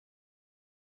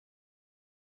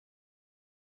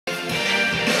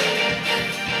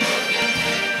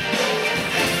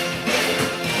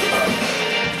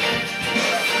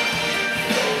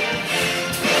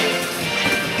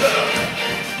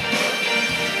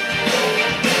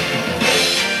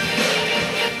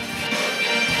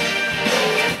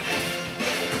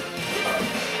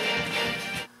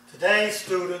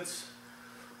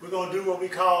do what we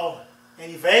call an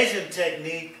evasion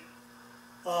technique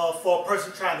for a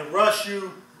person trying to rush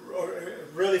you or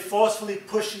really forcefully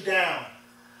push you down.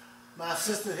 My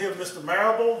assistant here, Mr.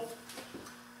 Marable,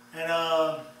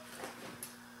 and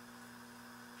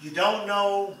you don't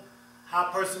know how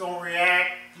a person's going to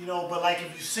react, you know, but like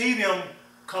if you see them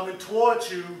coming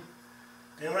towards you,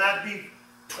 they don't have to be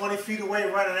 20 feet away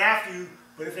running after you,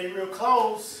 but if they're real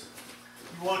close,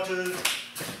 you want to,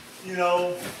 you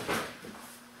know,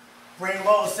 bring them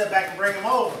over, step back and bring them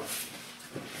over.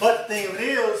 But the thing of it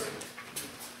is,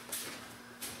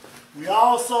 we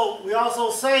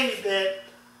also say that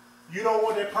you don't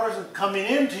want that person coming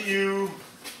into you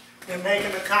and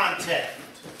making a contact.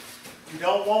 You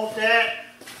don't want that.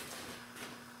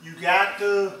 You got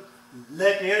to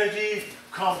let the energy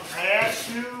come past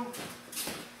you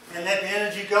and let the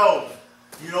energy go.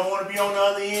 You don't want to be on the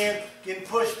other end getting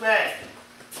pushed back.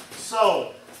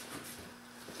 So,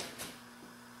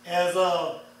 as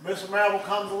Mr. Marable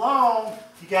comes along,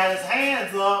 he got his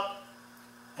hands up.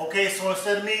 Okay, so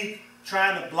instead of me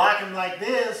trying to block him like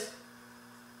this,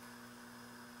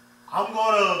 I'm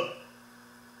going to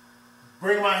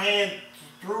bring my hand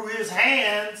through his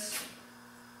hands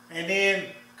and then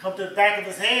come to the back of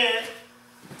his head.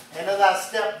 And as I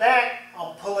step back,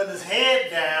 I'm pulling his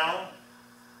head down.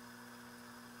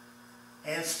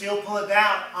 And still pulling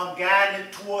down, I'm guiding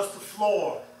it towards the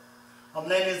floor. I'm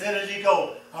letting his energy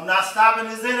go. I'm not stopping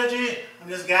his energy. I'm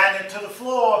just guiding it to the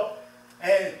floor.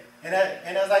 And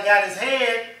as I got his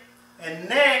head and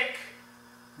neck,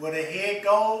 where the head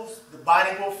goes, the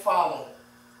body will follow.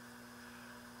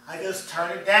 I just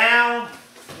turn it down,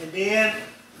 and then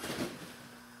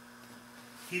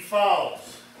he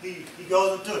falls. He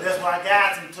goes into it. That's why I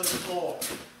guide him to the floor.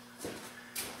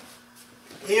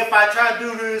 If I try to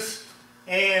do this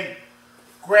and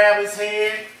grab his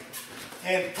head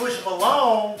and push him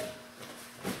along,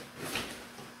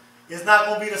 it's not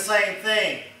going to be the same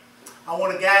thing. I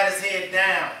want to guide his head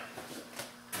down.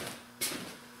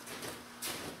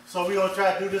 So we're going to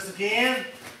try to do this again.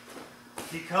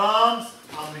 He comes,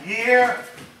 I'm here,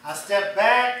 I step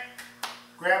back,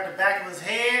 grab the back of his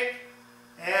head,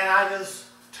 and I just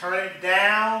turn it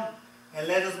down and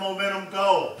let his momentum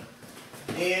go.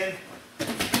 Then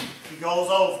he goes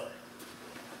over.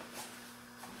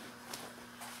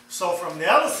 So from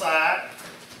the other side,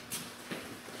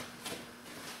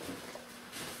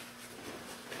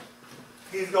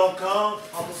 he's going to come,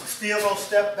 I'm still going to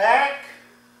step back,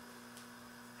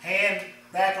 hand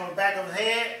back on the back of his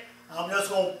head. I'm just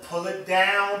going to pull it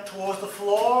down towards the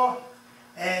floor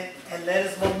and let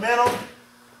his momentum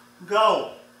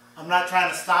go. I'm not trying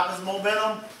to stop his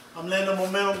momentum. I'm letting the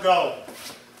momentum go.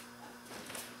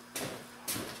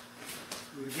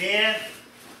 Do it again.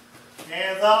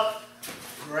 Hands up.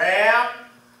 Grab.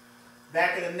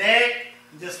 Back of the neck.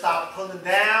 And just stop pulling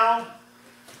down.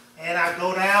 And I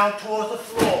go down towards the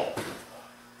floor.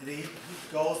 And he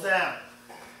goes down.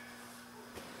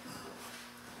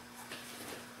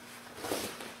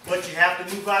 But you have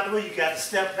to move out the way. You got to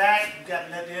step back. You got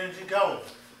to let the energy go.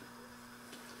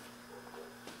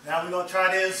 Now we're going to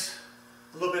try this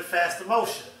a little bit faster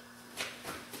motion.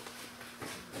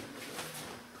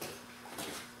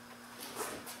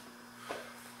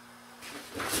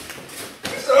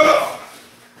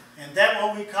 And that's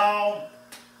what we call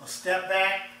a step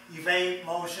back, evade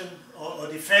motion, or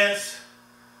defense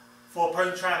for a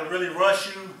person trying to really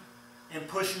rush you and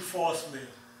push you forcefully.